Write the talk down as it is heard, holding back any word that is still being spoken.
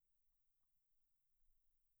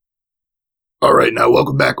All right, now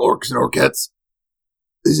welcome back, orcs and orkettes.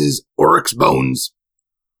 This is Oryx Bones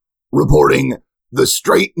reporting the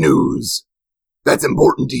straight news that's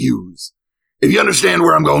important to use. If you understand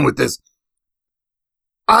where I'm going with this,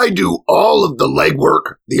 I do all of the leg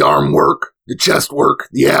work, the arm work, the chest work,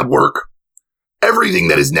 the ab work, everything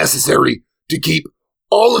that is necessary to keep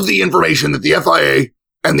all of the information that the FIA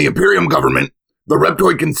and the Imperium government, the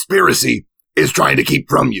Reptoid conspiracy, is trying to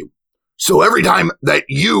keep from you. So every time that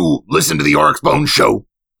you listen to the Oryx Bones show,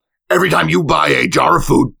 every time you buy a jar of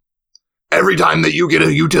food, every time that you get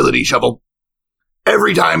a utility shovel,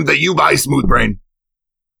 every time that you buy Smooth Brain,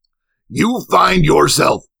 you find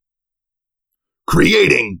yourself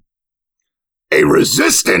creating a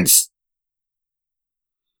resistance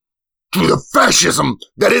to the fascism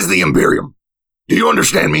that is the Imperium. Do you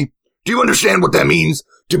understand me? Do you understand what that means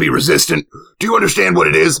to be resistant? Do you understand what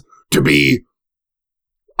it is to be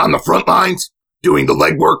on the front lines, doing the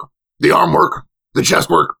leg work, the arm work, the chest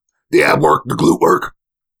work, the ab work, the glute work?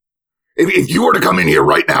 If you were to come in here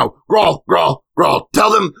right now, Grawl, tell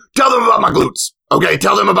them about my glutes, okay?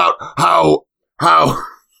 Tell them about how...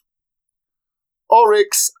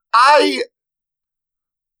 Oryx, I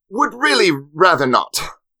would really rather not.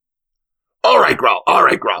 All right,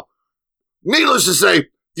 Grawl. Needless to say,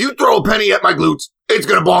 you throw a penny at my glutes, it's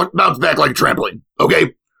gonna bounce back like a trampoline,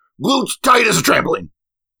 okay? Glutes tight as a trampoline.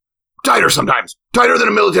 Tighter sometimes. Tighter than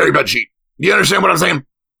a military bed sheet. Do you understand what I'm saying?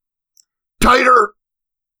 Tighter.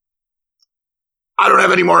 I don't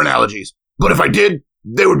have any more analogies. But if I did,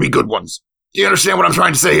 they would be good ones. Do you understand what I'm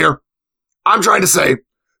trying to say here? I'm trying to say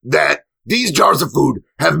that these jars of food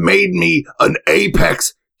have made me an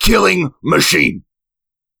apex killing machine.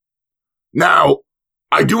 Now,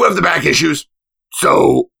 I do have the back issues,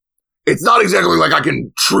 so it's not exactly like I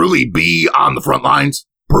can truly be on the front lines,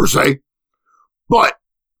 per se. But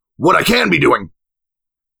what I can be doing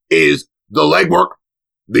is the leg work,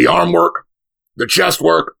 the arm work, the chest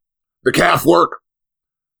work, the calf work,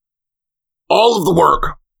 all of the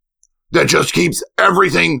work that just keeps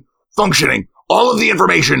everything functioning, all of the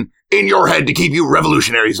information in your head to keep you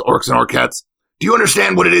revolutionaries, orcs and orkettes. Do you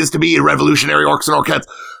understand what it is to be a revolutionary, orcs and orkettes?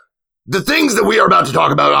 The things that we are about to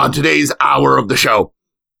talk about on today's hour of the show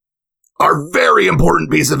are very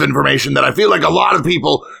important pieces of information that I feel like a lot of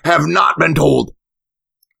people have not been told,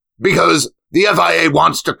 because the FIA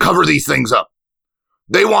wants to cover these things up.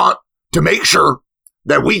 They want to make sure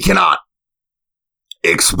that we cannot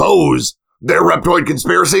expose their Reptoid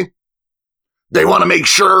conspiracy. They want to make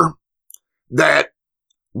sure that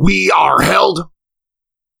we are held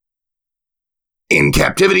in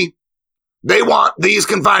captivity. They want these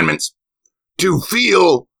confinements to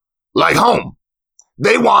feel like home.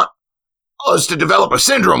 They want us to develop a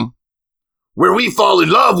syndrome where we fall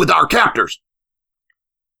in love with our captors.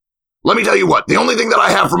 Let me tell you what, the only thing that I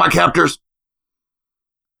have for my captors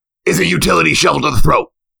is a utility shovel to the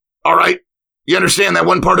throat. All right? You understand that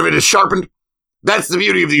one part of it is sharpened? That's the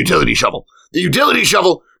beauty of the utility shovel. The utility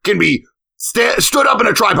shovel can be stood up in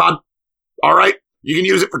a tripod. All right? You can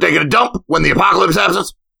use it for taking a dump when the apocalypse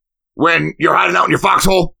happens, when you're hiding out in your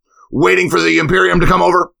foxhole, waiting for the Imperium to come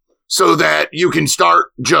over, so that you can start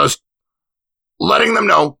just letting them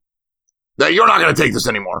know that you're not going to take this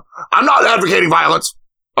anymore. I'm not advocating violence.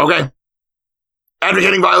 Okay?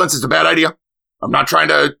 Advocating violence is a bad idea. I'm not trying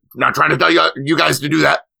to tell you guys to do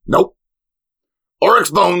that. Nope. Oryx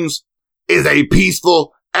Bones is a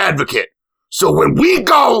peaceful advocate. So when we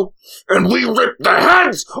go and we rip the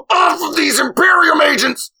heads off of these Imperium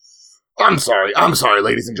agents, I'm sorry,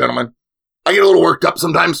 ladies and gentlemen. I get a little worked up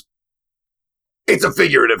sometimes. It's a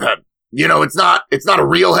figurative head. You know, it's not a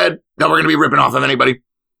real head that we're going to be ripping off of anybody.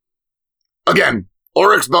 Again,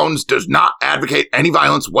 Oryx Bones does not advocate any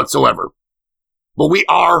violence whatsoever. But we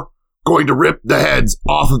are going to rip the heads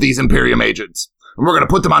off of these Imperium agents. And we're going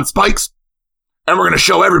to put them on spikes. And we're going to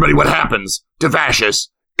show everybody what happens to fascists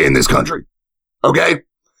in this country. Okay?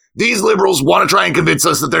 These liberals want to try and convince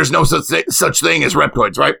us that there's no such thing as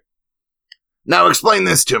reptoids, right? Now explain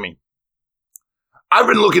this to me. I've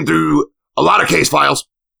been looking through a lot of case files,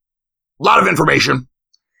 a lot of information,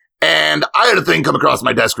 and I had a thing come across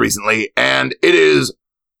my desk recently, and it is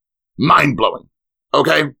mind-blowing,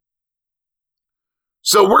 okay?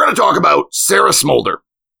 So we're going to talk about Sarah Smolder.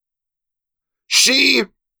 She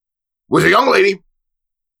was a young lady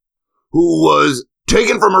who was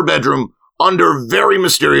taken from her bedroom under very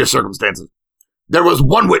mysterious circumstances. There was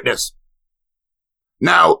one witness.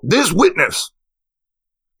 Now, this witness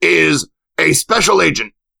is a special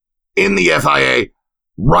agent in the FIA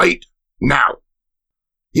right now.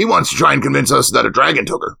 He wants to try and convince us that a dragon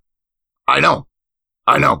took her. I know.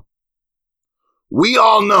 We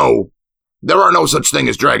all know there are no such thing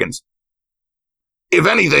as dragons. if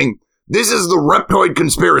anything, this is the Reptoid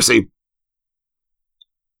conspiracy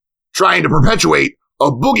trying to perpetuate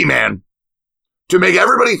a boogeyman to make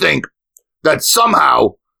everybody think that somehow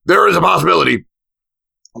there is a possibility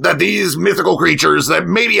that these mythical creatures that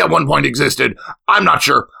maybe at one point existed, I'm not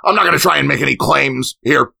sure. I'm not going to try and make any claims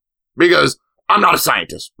here because I'm not a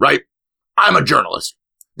scientist, right? I'm a journalist.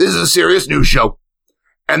 This is a serious news show.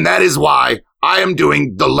 And that is why I am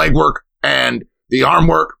doing the legwork and the arm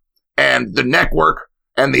work and the neck work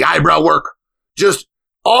and the eyebrow work. Just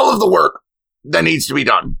all of the work that needs to be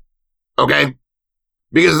done. Okay?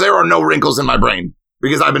 Because there are no wrinkles in my brain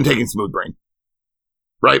because I've been taking Smooth Brain.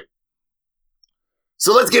 Right?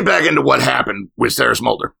 So let's get back into what happened with Sarah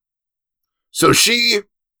Smolder. So she,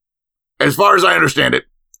 as far as I understand it,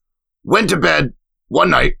 went to bed one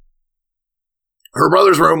night. Her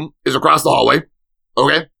brother's room is across the hallway.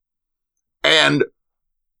 Okay? And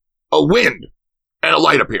a wind and a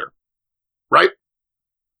light appear. Right?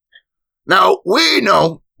 Now, we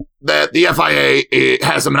know that the FIA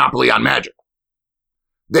has a monopoly on magic.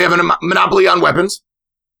 They have a monopoly on weapons.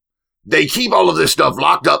 They keep all of this stuff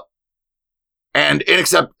locked up and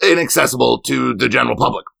inaccessible to the general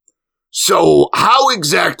public. So how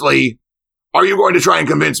exactly are you going to try and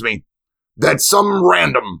convince me that some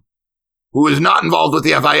random who is not involved with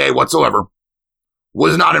the FIA whatsoever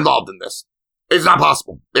was not involved in this? It's not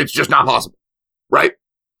possible. It's just not possible. Right?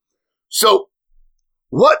 So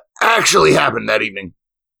what actually happened that evening?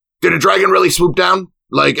 Did a dragon really swoop down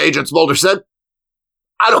like Agent Smolder said?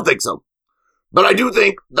 I don't think so. But I do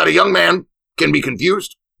think that a young man can be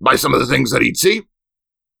confused by some of the things that he'd see.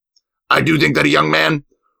 I do think that a young man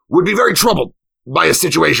would be very troubled by a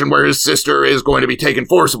situation where his sister is going to be taken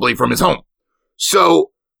forcibly from his home.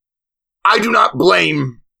 So I do not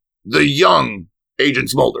blame the young Agent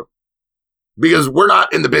Smolder because we're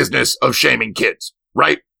not in the business of shaming kids,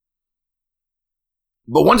 right?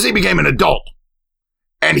 But once he became an adult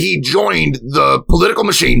and he joined the political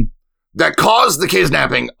machine that caused the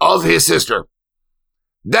kidnapping of his sister,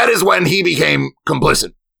 that is when he became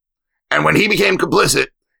complicit. And when he became complicit,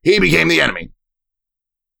 he became the enemy.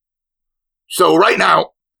 So right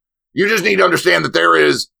now, you just need to understand that there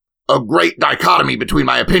is a great dichotomy between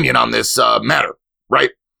my opinion on this matter,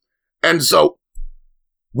 right? And so,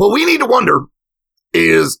 what we need to wonder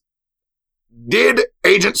is, did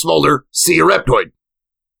Agent Smolder see a Reptoid?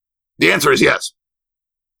 The answer is yes.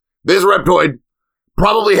 This Reptoid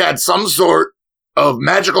probably had some sort of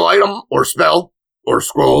magical item or spell or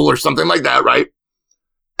scroll or something like that, right?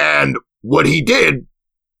 And what he did,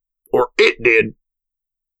 or it did,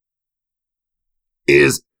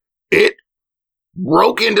 is it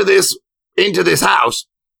broke into this house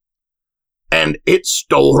and it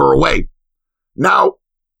stole her away. Now,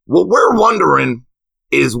 what we're wondering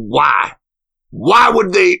is why. Why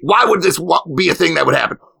would this be a thing that would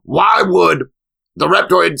happen? Why would the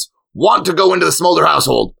Reptoids want to go into the Smolder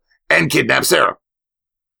household and kidnap Sarah?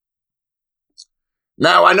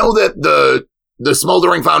 Now, I know that the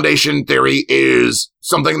Smoldering Foundation theory is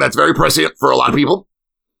something that's very prescient for a lot of people.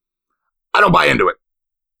 I don't buy into it.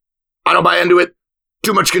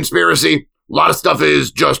 Too much conspiracy. A lot of stuff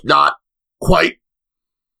is just not quite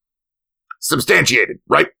substantiated,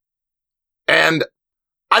 right? And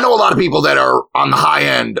I know a lot of people that are on the high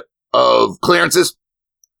end of clearances.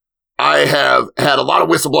 I have had a lot of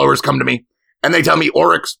whistleblowers come to me and they tell me,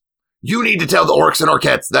 Oryx, you need to tell the Orcs and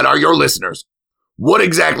Orcettes that are your listeners what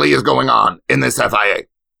exactly is going on in this FIA.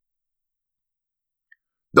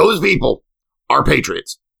 Those people are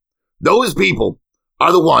patriots. Those people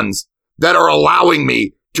are the ones that are allowing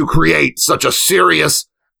me to create such a serious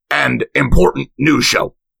and important news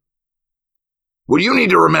show. What you need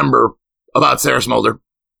to remember about Sarah Smolder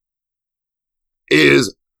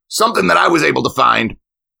is something that I was able to find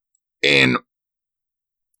in,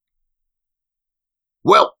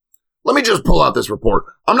 well, let me just pull out this report.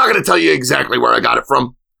 I'm not going to tell you exactly where I got it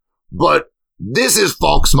from, but this is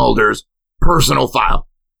Falk Smolder's personal file,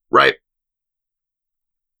 right?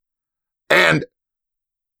 And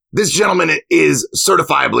this gentleman is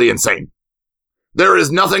certifiably insane. There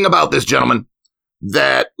is nothing about this gentleman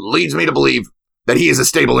that leads me to believe that he is a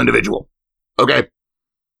stable individual, okay?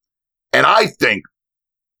 And I think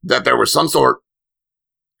that there was some sort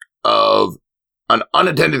of an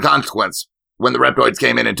unintended consequence when the Reptoids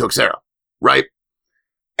came in and took Sarah, right?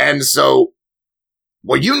 And so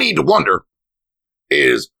what you need to wonder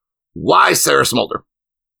is, why Sarah Smolder?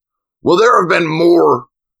 Well, there have been more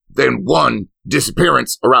than one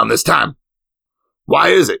disappearance around this time. Why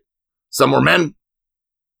is it? Some were men,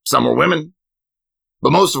 some were women,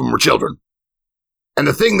 but most of them were children. And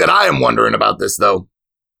the thing that I am wondering about this, though,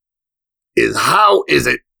 is how is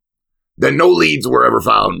it that no leads were ever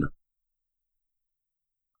found?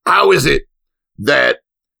 How is it that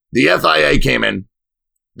the FIA came in,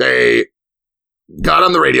 they got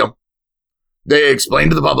on the radio, they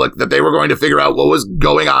explained to the public that they were going to figure out what was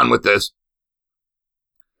going on with this,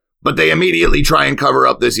 but they immediately try and cover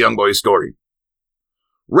up this young boy's story,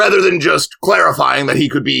 rather than just clarifying that he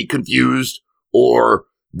could be confused or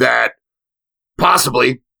that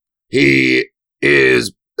possibly he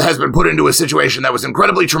has been put into a situation that was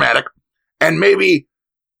incredibly traumatic, and maybe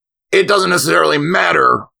it doesn't necessarily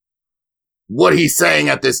matter what he's saying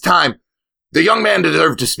at this time. The young man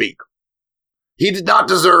deserved to speak. He did not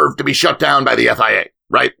deserve to be shut down by the FIA,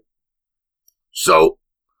 right? So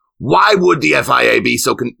why would the FIA be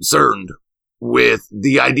so concerned with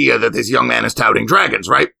the idea that this young man is touting dragons,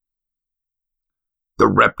 right? The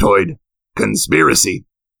Reptoid conspiracy.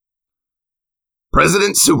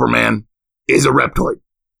 President Superman is a Reptoid.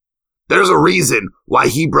 There's a reason why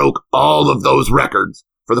he broke all of those records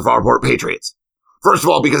for the Farport Patriots. First of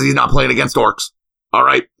all, because he's not playing against orcs. All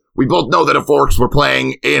right? We both know that if orcs were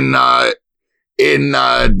playing in the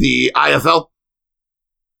IFL,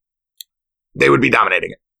 they would be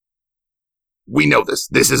dominating it. We know this.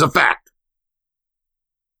 This is a fact.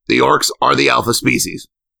 The orcs are the alpha species.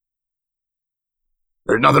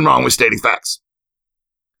 There's nothing wrong with stating facts.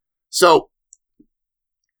 So,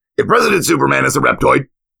 if President Superman is a Reptoid,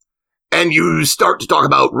 and you start to talk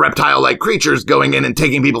about reptile-like creatures going in and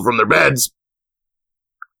taking people from their beds,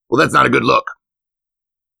 well, that's not a good look.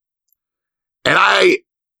 And I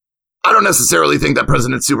don't necessarily think that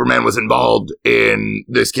President Superman was involved in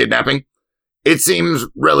this kidnapping. It seems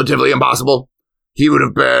relatively impossible. He would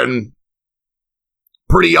have been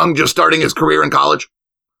pretty young, just starting his career in college.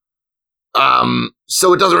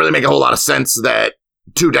 So it doesn't really make a whole lot of sense that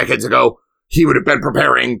 2 decades ago, he would have been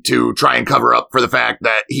preparing to try and cover up for the fact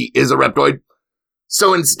that he is a Reptoid.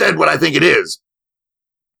 So instead, what I think it is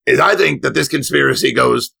I think that this conspiracy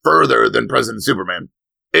goes further than President Superman.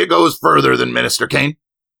 It goes further than Minister Kane.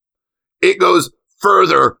 It goes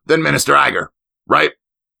further than Minister Iger, right?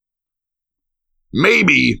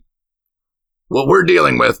 Maybe what we're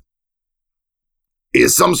dealing with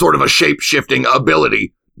is some sort of a shape-shifting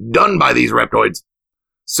ability done by these Reptoids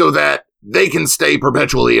so that they can stay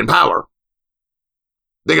perpetually in power.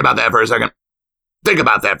 Think about that for a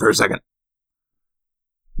second.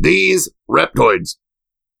 These Reptoids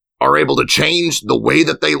are able to change the way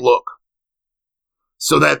that they look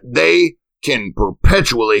so that they can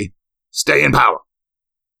perpetually stay in power.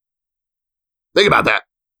 Think about that.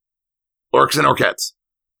 Orcs and Orcettes.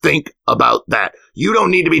 Think about that. You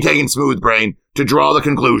don't need to be taking smooth brain to draw the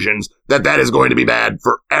conclusions that that is going to be bad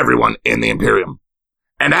for everyone in the Imperium.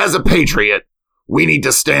 And as a patriot, we need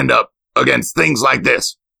to stand up against things like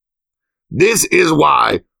this. This is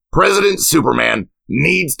why President Superman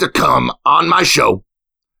needs to come on my show,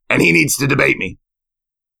 and he needs to debate me.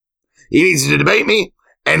 He needs to debate me,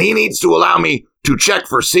 and he needs to allow me to check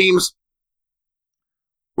for seams.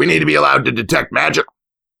 We need to be allowed to detect magic.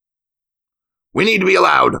 We need to be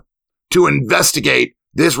allowed to investigate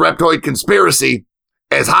this Reptoid conspiracy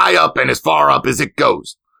as high up and as far up as it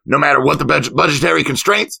goes, no matter what the budgetary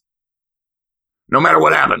constraints, no matter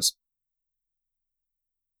what happens.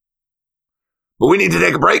 But we need to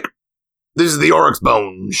take a break. This is the Oryx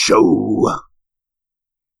Bone Show.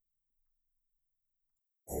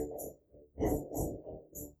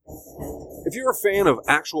 If you're a fan of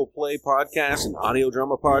actual play podcasts and audio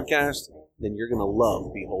drama podcasts, then you're going to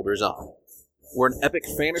love Beholder's Eye. We're an epic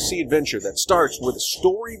fantasy adventure that starts where the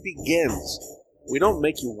story begins. We don't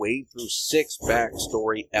make you wade through 6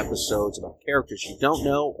 backstory episodes about characters you don't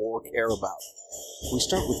know or care about. We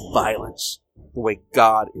start with violence, the way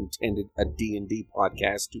God intended a D&D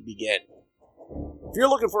podcast to begin. If you're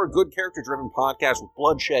looking for a good character-driven podcast with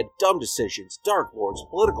bloodshed, dumb decisions, dark lords,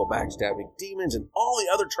 political backstabbing, demons, and all the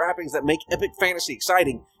other trappings that make epic fantasy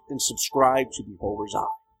exciting, then subscribe to Beholder's Eye.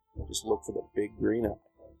 Just look for the big green eye.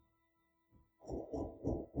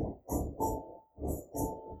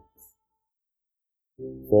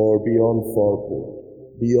 Far beyond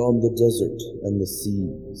Farport, beyond the desert and the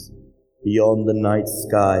seas, beyond the night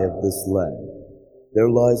sky of this land, there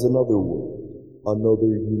lies another world,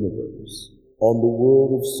 another universe. On the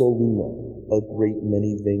world of Soluna, a great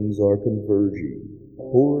many things are converging.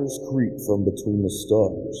 Horrors creep from between the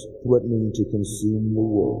stars, threatening to consume the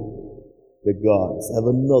world. The gods have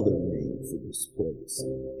another name for this place,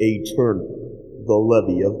 Aeternal, the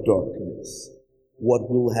Levy of Darkness. What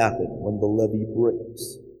will happen when the levee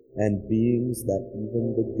breaks, and beings that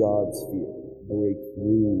even the gods fear break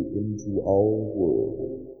through into our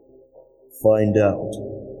world? Find out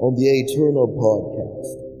on the Aeternal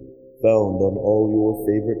podcast. found on all your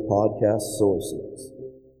favorite podcast sources.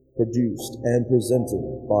 Produced and presented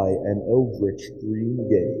by an Eldritch Dream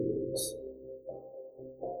Games.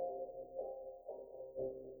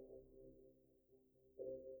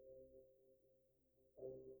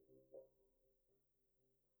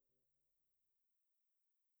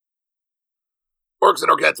 Orcs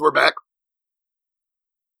and Orcettes, we're back.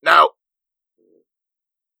 Now,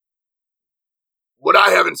 what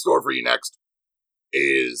I have in store for you next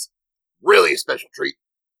is really a special treat.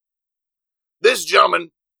 This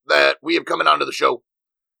gentleman that we have coming onto the show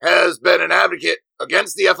has been an advocate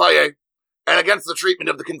against the FIA and against the treatment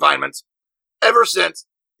of the confinements ever since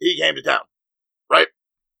he came to town, right?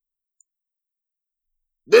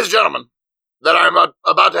 This gentleman that I'm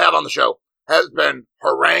about to have on the show has been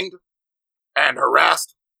harangued and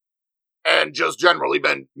harassed and just generally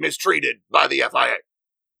been mistreated by the FIA.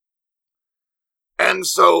 And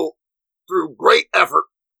so, through great effort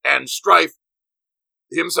and strife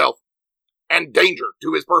himself and danger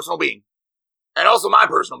to his personal being, and also my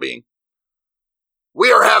personal being,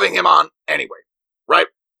 we are having him on anyway, right?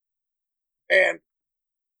 And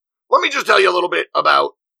let me just tell you a little bit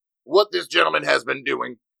about what this gentleman has been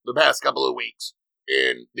doing the past couple of weeks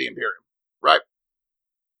in the Imperium, right?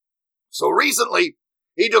 So recently,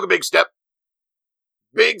 he took a big step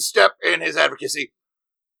in his advocacy.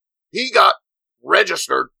 He got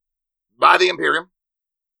registered by the Imperium,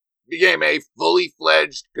 became a fully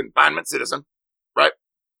fledged confinement citizen, right?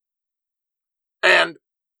 And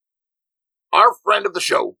our friend of the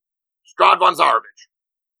show, Strahd von Zarovich,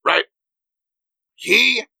 right?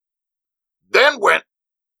 He then went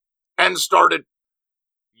and started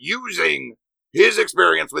using his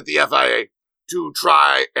experience with the FIA to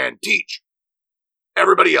try and teach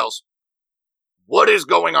everybody else what is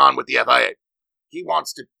going on with the FIA. He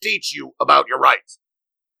wants to teach you about your rights.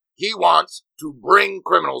 He wants to bring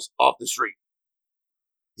criminals off the street.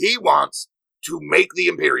 He wants to make the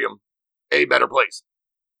Imperium a better place.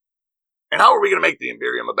 And how are we going to make the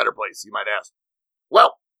Imperium a better place, you might ask?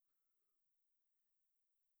 Well,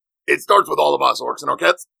 it starts with all of us, Orcs and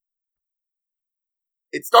Orcettes.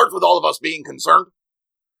 It starts with all of us being concerned.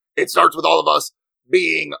 It starts with all of us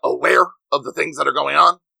being aware of the things that are going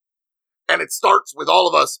on. And it starts with all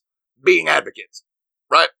of us being advocates,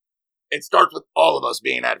 right? It starts with all of us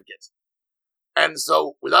being advocates. And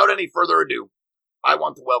so, without any further ado, I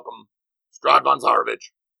want to welcome Strahd von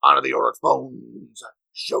Zarovich onto the Oryx Bones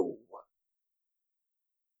Show.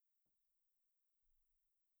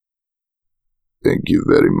 Thank you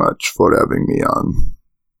very much for having me on.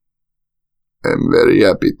 I'm very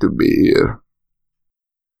happy to be here.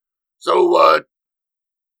 So,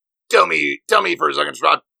 tell me for a second,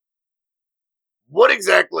 Strahd, what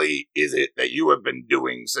exactly is it that you have been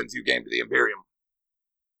doing since you came to the Imperium?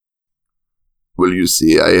 Well, you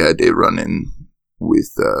see, I had a run-in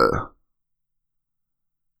with the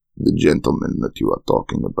gentleman that you are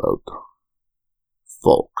talking about,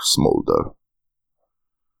 Falk Smolder.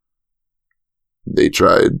 They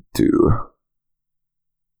tried to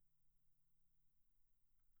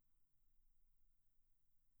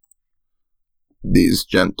These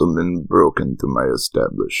gentlemen broke into my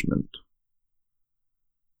establishment.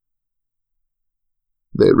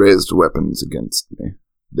 They raised weapons against me.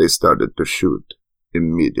 They started to shoot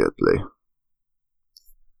immediately.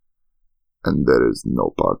 And there is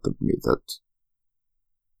no part of me that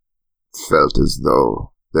felt as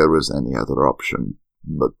though there was any other option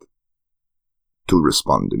but to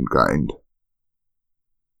respond in kind.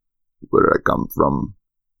 Where I come from,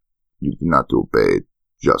 you do not obey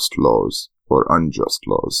just laws, or unjust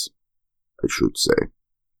laws, I should say.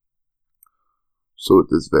 So it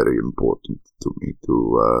is very important to me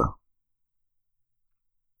to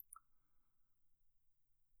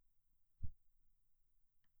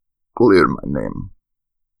clear my name,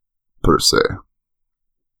 per se.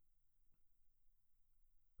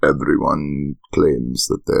 Everyone claims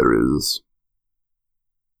that there is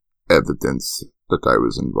evidence that I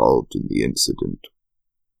was involved in the incident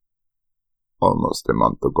almost a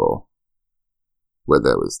month ago, where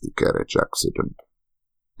there was the carriage accident,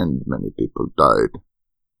 and many people died.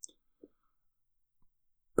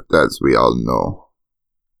 But as we all know,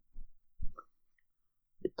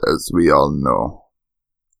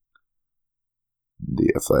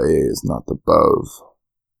 the FIA is not above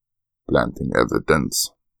planting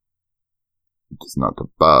evidence. It is not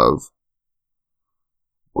above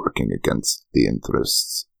working against the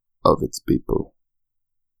interests of its people.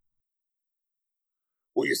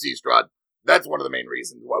 Well, you see, Strahd, that's one of the main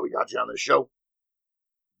reasons why we got you on this show.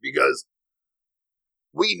 Because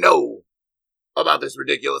we know about this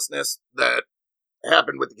ridiculousness that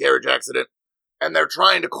happened with the carriage accident, and they're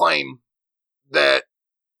trying to claim that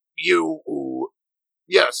you, who,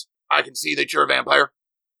 yes, I can see that you're a vampire.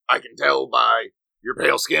 I can tell by your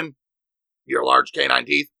pale skin, your large canine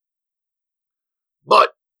teeth. But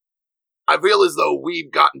I feel as though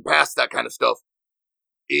we've gotten past that kind of stuff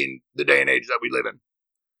in the day and age that we live in.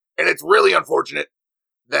 And it's really unfortunate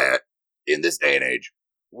that in this day and age,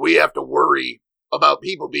 we have to worry about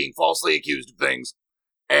people being falsely accused of things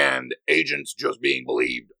and agents just being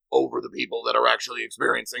believed over the people that are actually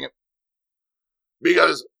experiencing it.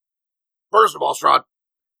 Because, first of all, Strahd,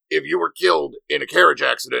 if you were killed in a carriage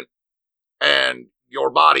accident and your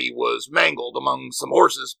body was mangled among some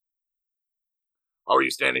horses, how are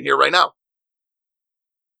you standing here right now?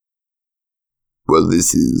 Well,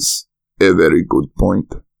 this is a very good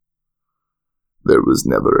point. There was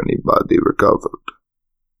never any body recovered.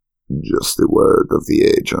 Just the word of the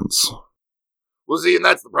agents. Well, see, and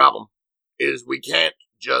that's the problem, is we can't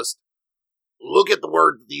just look at the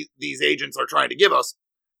word these agents are trying to give us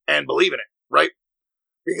and believe in it, right?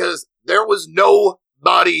 Because there was no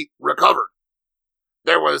body recovered.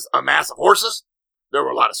 There was a mass of horses. There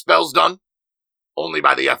were a lot of spells done, only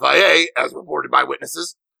by the FIA, as reported by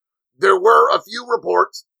witnesses. There were a few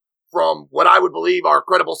reports from what I would believe are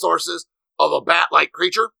credible sources of a bat-like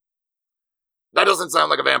creature. That doesn't sound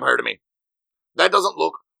like a vampire to me. That doesn't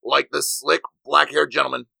look like the slick, black-haired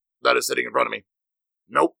gentleman that is sitting in front of me.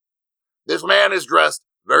 Nope. This man is dressed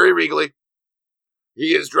very regally.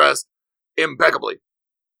 He is dressed impeccably.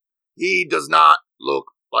 He does not look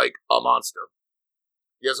like a monster.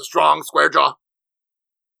 He has a strong, square jaw.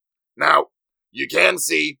 Now, you can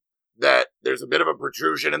see that there's a bit of a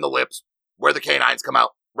protrusion in the lips where the canines come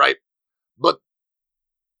out, right? But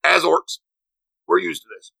as orcs, we're used to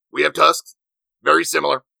this. We have tusks, very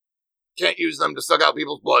similar. Can't use them to suck out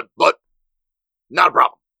people's blood, but not a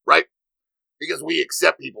problem, right? Because we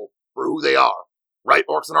accept people for who they are, right,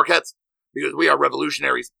 orcs and orcettes? Because we are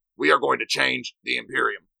revolutionaries. We are going to change the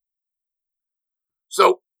Imperium.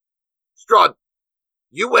 So, Strahd,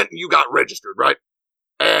 you went and you got registered, right?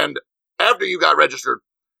 And after you got registered,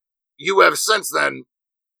 you have since then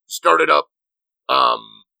started up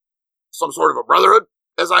some sort of a brotherhood,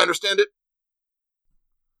 as I understand it.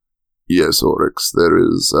 Yes, Oryx, there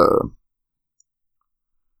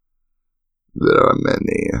are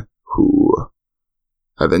many who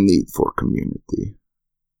have a need for community.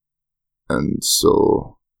 And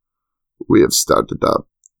so we have started up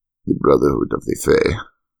the Brotherhood of the Fae.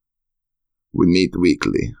 We meet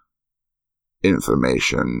weekly.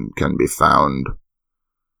 Information can be found.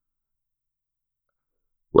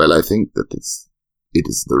 Well, I think that it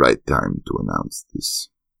is the right time to announce this.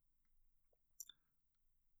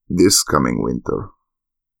 This coming winter,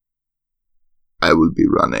 I will be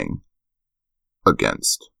running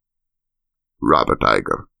against Robert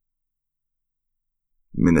Iger,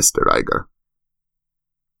 Minister Iger.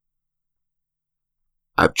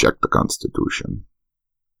 I've checked the Constitution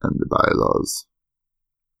and the bylaws.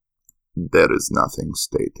 There is nothing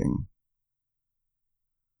stating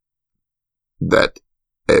that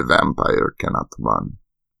a vampire cannot run.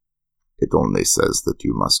 It only says that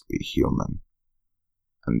you must be human.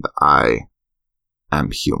 And I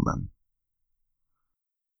am human.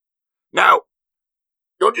 Now,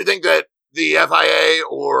 don't you think that the FIA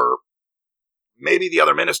or maybe the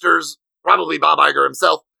other ministers, probably Bob Iger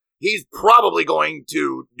himself, he's probably going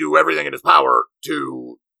to do everything in his power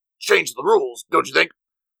to change the rules, don't you think?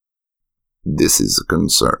 This is a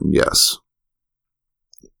concern, yes.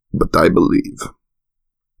 But I believe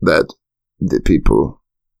that the people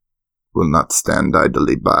will not stand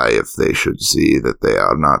idly by if they should see that they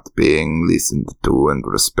are not being listened to and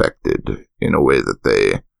respected in a way that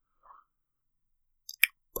they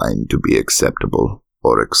find to be acceptable,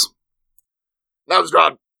 Oryx. Now,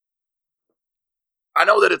 Strahd, I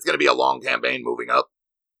know that it's going to be a long campaign moving up.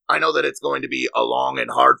 I know that it's going to be a long and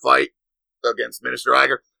hard fight against Minister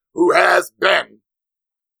Iger, who has been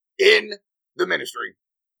in the ministry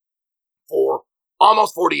for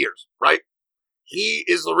almost 40 years, right? He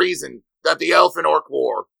is the reason that the Elf and Orc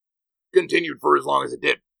War continued for as long as it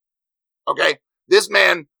did. Okay? This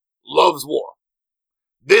man loves war.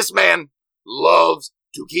 This man loves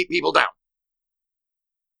to keep people down.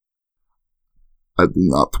 I do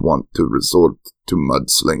not want to resort to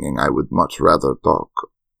mudslinging. I would much rather talk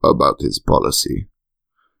about his policy.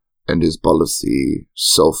 And his policy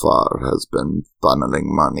so far has been funneling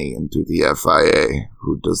money into the FIA,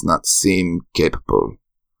 who does not seem capable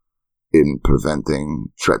in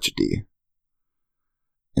preventing tragedy.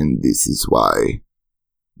 And this is why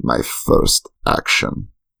my first action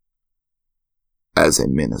as a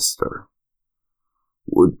minister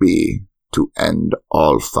would be to end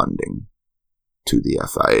all funding to the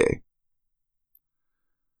FIA.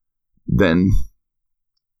 Then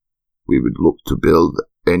we would look to build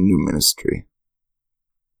a new ministry.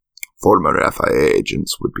 Former FIA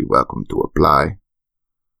agents would be welcome to apply,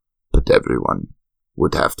 but everyone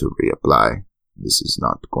would have to reapply. This is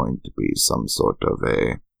not going to be some sort of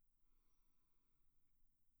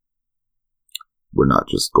we're not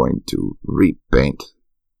just going to repaint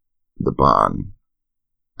the barn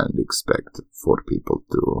and expect for people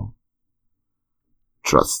to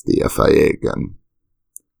trust the FIA again.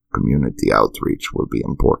 Community outreach will be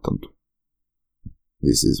important.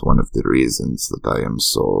 This is one of the reasons that I am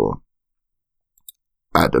so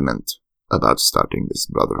adamant about starting this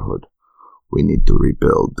brotherhood. We need to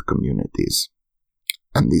rebuild communities,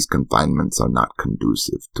 and these confinements are not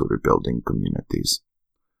conducive to rebuilding communities.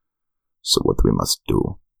 So what we must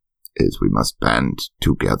do is we must band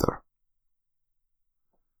together.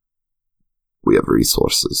 We have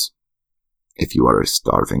resources. If you are a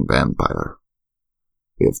starving vampire,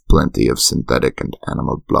 we have plenty of synthetic and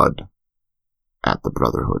animal blood at the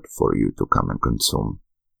Brotherhood for you to come and consume,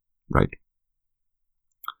 right?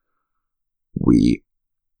 We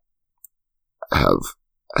have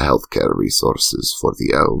healthcare resources for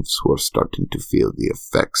the elves who are starting to feel the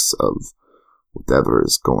effects of whatever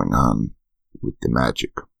is going on with the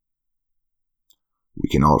magic. We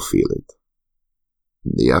can all feel it.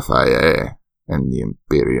 The FIA and the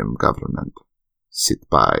Imperium government sit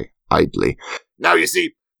by idly. Now, you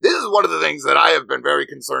see, this is one of the things that I have been very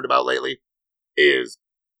concerned about lately, is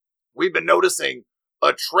we've been noticing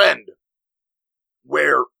a trend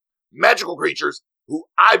where magical creatures, who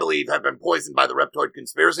I believe have been poisoned by the Reptoid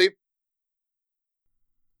conspiracy.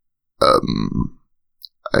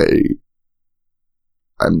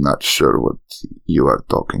 I'm not sure what you are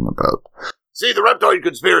talking about. See, the Reptoid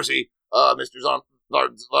conspiracy, Mr.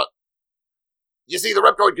 You see, the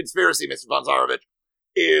Reptoid conspiracy, Mr. Von Zarovich,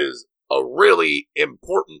 is a really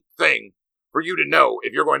important thing for you to know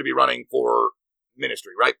if you're going to be running for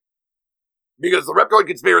ministry, right? Because the Reptoid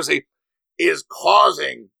conspiracy is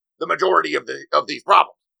causing the majority of these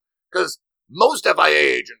problems. Because most FIA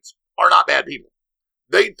agents are not bad people.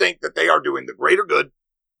 They think that they are doing the greater good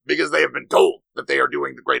because they have been told that they are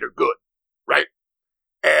doing the greater good, right?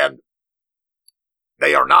 And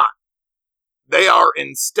they are not. They are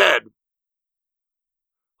instead...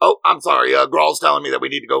 Oh, I'm sorry, Grawl's telling me that we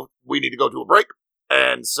need to go to a break.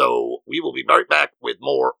 And so we will be right back with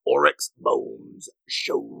more Oryx Bones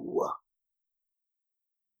Show.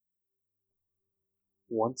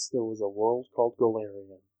 Once there was a world called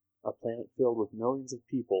Golarion, a planet filled with millions of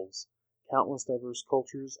peoples, countless diverse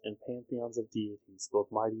cultures, and pantheons of deities, both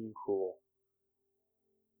mighty and cruel.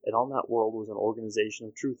 And on that world was an organization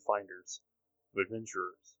of truth finders, of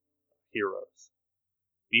adventurers, of heroes.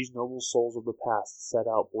 These noble souls of the past set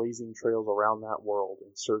out blazing trails around that world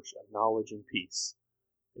in search of knowledge and peace,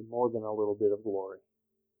 and more than a little bit of glory.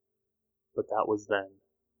 But that was then.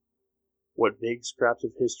 What vague scraps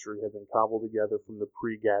of history have been cobbled together from the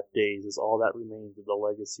pre-Gap days is all that remains of the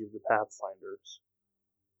legacy of the Pathfinders.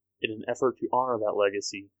 In an effort to honor that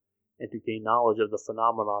legacy, and to gain knowledge of the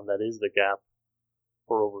phenomenon that is the Gap,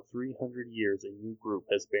 for over 300 years a new group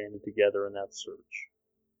has banded together in that search.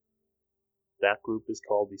 That group is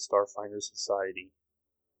called the Starfinder Society.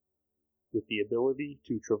 With the ability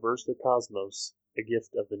to traverse the cosmos, a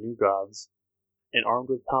gift of the new gods, and armed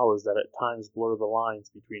with powers that at times blur the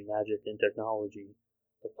lines between magic and technology,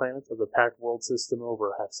 the planets of the Pact World System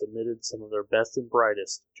over have submitted some of their best and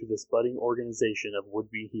brightest to this budding organization of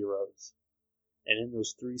would-be heroes. And in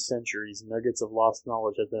those 3 centuries, nuggets of lost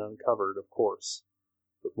knowledge have been uncovered, of course.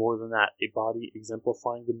 But more than that, a body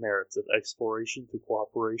exemplifying the merits of exploration through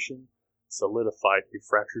cooperation solidified a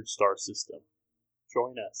fractured star system.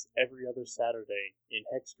 Join us every other Saturday in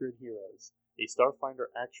Hexgrid Heroes, a Starfinder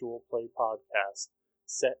actual play podcast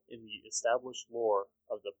set in the established lore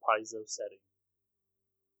of the Paizo setting.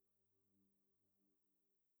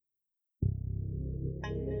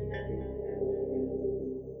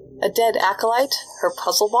 A dead acolyte, her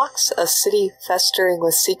puzzle box, a city festering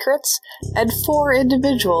with secrets, and 4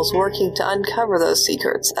 individuals working to uncover those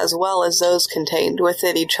secrets, as well as those contained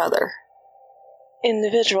within each other.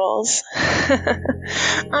 Individuals.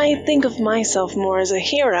 I think of myself more as a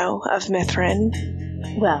hero of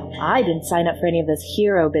Mithrin. Well, I didn't sign up for any of this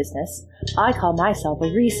hero business. I call myself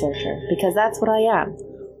a researcher, because that's what I am.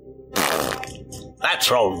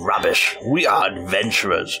 That's all rubbish. We are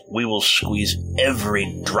adventurers. We will squeeze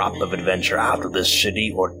every drop of adventure out of this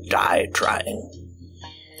city or die trying.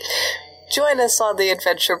 Join us on the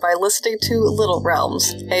adventure by listening to Little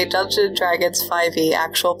Realms, a Dungeons & Dragons 5e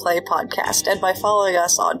actual play podcast, and by following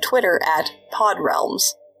us on Twitter at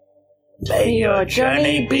PodRealms. May your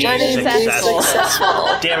journey be successful.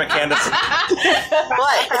 Damn it, Candace.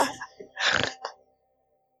 What?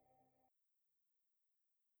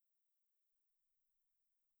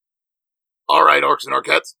 All right, Orcs and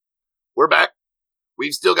Orkettes, we're back.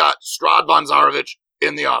 We've still got Strahd von Zarovich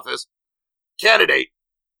in the office, candidate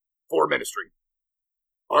for ministry.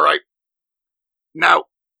 All right. Now,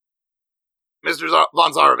 Mr.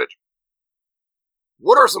 von Zarovich,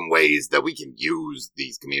 what are some ways that we can use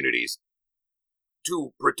these communities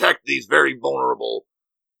to protect these very vulnerable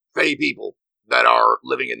Fey people that are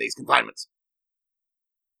living in these confinements?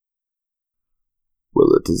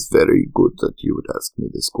 Well, it is very good that you would ask me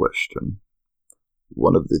this question.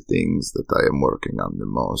 One of the things that I am working on the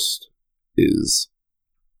most is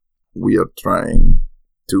we are trying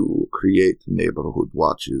to create neighborhood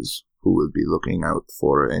watches who will be looking out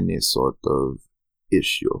for any sort of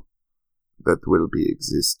issue that will be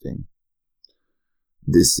existing.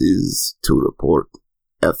 This is to report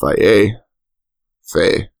FIA,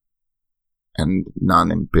 Fey, and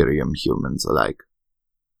non-Imperium humans alike,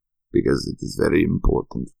 because it is very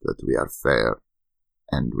important that we are fair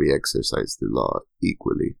and we exercise the law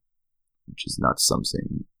equally, which is not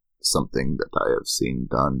something that I have seen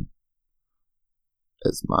done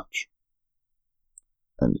as much,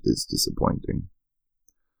 and it is disappointing.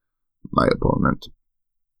 My opponent,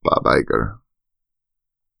 Bob Iger,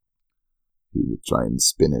 he will try and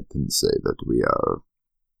spin it and say that we are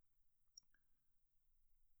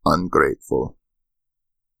ungrateful,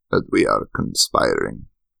 that we are conspiring.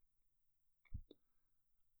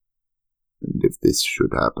 And if this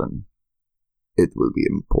should happen, it will be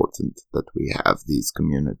important that we have these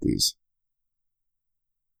communities,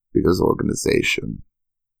 because organization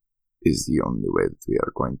is the only way that we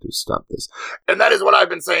are going to stop this. And that is what I've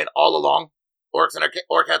been saying all along, Orcs and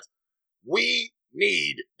Orkettes. We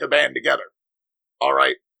need to band together. All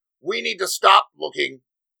right? We need to stop looking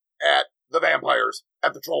at the vampires,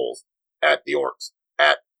 at the trolls, at the orcs,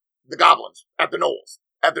 at the goblins, at the gnolls,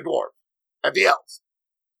 at the dwarves, at the elves.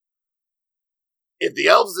 If the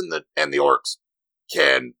elves and the orcs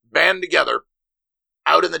can band together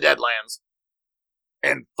out in the Deadlands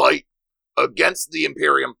and fight against the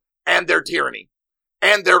Imperium and their tyranny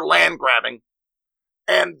and their land grabbing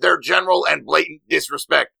and their general and blatant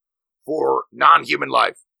disrespect for non-human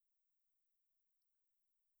life,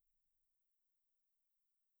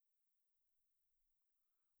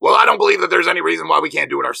 well, I don't believe that there's any reason why we can't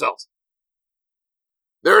do it ourselves.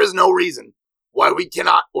 There is no reason why we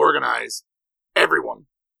cannot organize everyone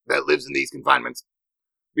that lives in these confinements,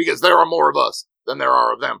 because there are more of us than there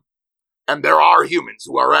are of them. And there are humans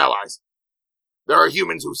who are allies. There are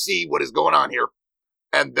humans who see what is going on here,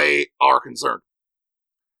 and they are concerned.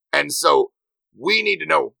 And so, we need to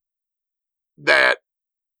know that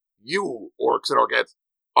you, Orcs and Orkettes,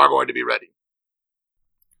 are going to be ready.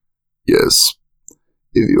 Yes,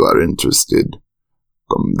 if you are interested,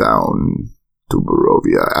 come down to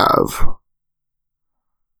Barovia Ave.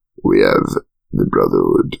 We have the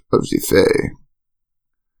Brotherhood of the Fey.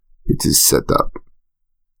 It is set up.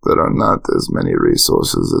 There are not as many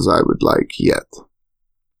resources as I would like yet,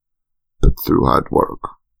 but through hard work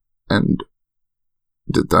and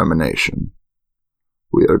determination,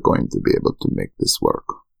 we are going to be able to make this work.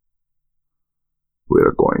 We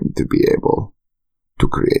are going to be able to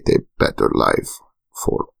create a better life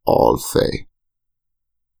for all Fey,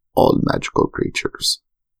 all magical creatures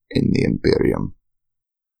in the Imperium.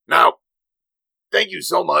 Now, thank you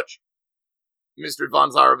so much, Mr.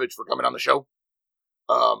 von Zarovich, for coming on the show.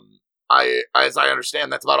 As I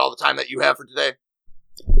understand, that's about all the time that you have for today.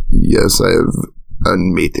 Yes, I have a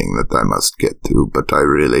meeting that I must get to, but I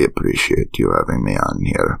really appreciate you having me on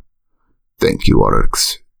here. Thank you,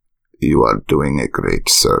 Orcs. You are doing a great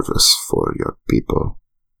service for your people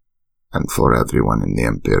and for everyone in the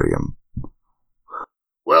Imperium.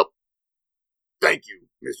 Well, thank you,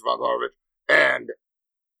 Mr. von Zarovich. And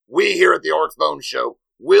we here at the Orcs Bones Show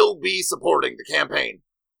will be supporting the campaign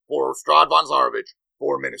for Strahd von Zarovich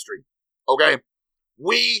for ministry. Okay?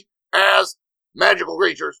 We, as magical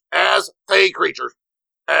creatures, as Fey creatures,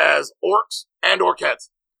 as Orcs and Orkettes,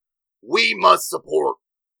 we must support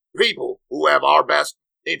people who have our best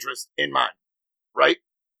interest in mind. Right?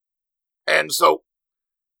 And so,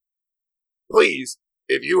 please,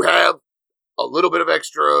 if you have a little bit of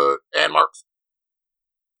extra landmarks,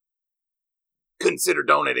 consider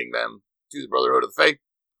donating them to the Brotherhood of the Fey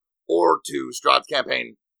or to Strahd's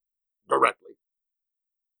campaign directly.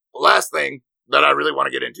 The last thing that I really want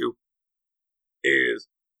to get into is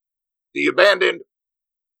the abandoned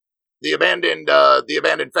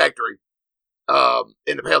factory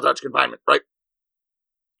in the Pale Touch confinement, right?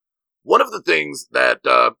 One of the things that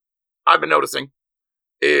I've been noticing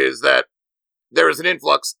is that there is an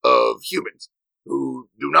influx of humans who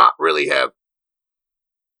do not really have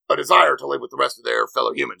a desire to live with the rest of their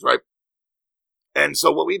fellow humans, right? And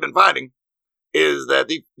so what we've been finding is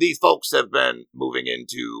that these folks have been moving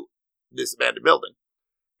into this abandoned building.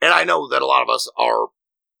 And I know that a lot of us are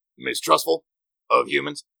mistrustful of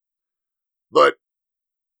humans, but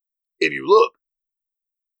if you look,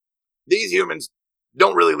 these humans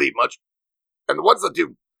don't really leave much. And the ones that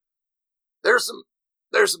do, there's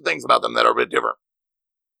some things about them that are a bit different.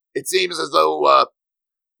 It seems as though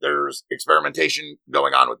there's experimentation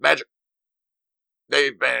going on with magic.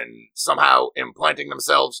 They've been somehow implanting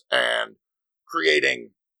themselves and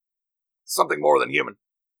creating something more than human.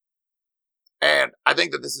 And I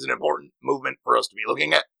think that this is an important movement for us to be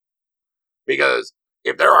looking at. Because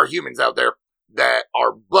if there are humans out there that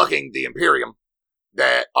are bucking the Imperium,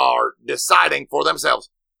 that are deciding for themselves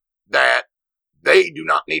that they do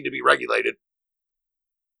not need to be regulated,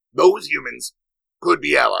 those humans could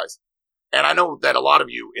be allies. And I know that a lot of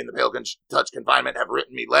you in the Pale Touch confinement have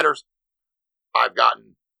written me letters. I've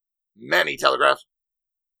gotten many telegraphs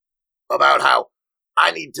about how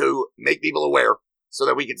I need to make people aware so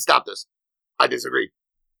that we can stop this. I disagree.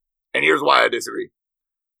 And here's why I disagree.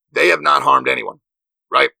 They have not harmed anyone,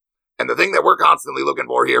 right? And the thing that we're constantly looking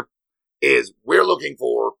for here is we're looking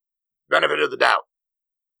for benefit of the doubt.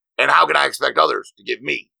 And how can I expect others to give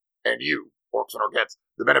me and you, orcs and orcettes,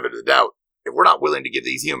 the benefit of the doubt if we're not willing to give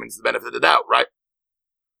these humans the benefit of the doubt, right?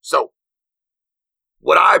 So,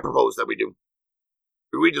 what I propose that we do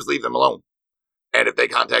is we just leave them alone. And if they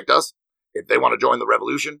contact us, if they want to join the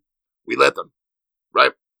revolution, we let them,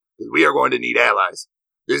 right? Because we are going to need allies.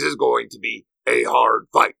 This is going to be a hard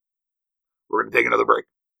fight. We're going to take another break.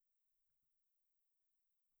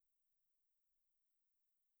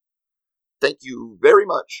 Thank you very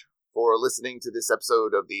much for listening to this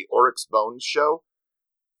episode of the Oryx Bones Show.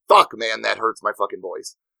 Fuck, man, that hurts my fucking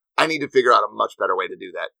voice. I need to figure out a much better way to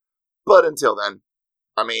do that. But until then,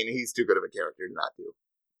 I mean, he's too good of a character to not do.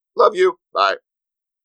 Love you. Bye.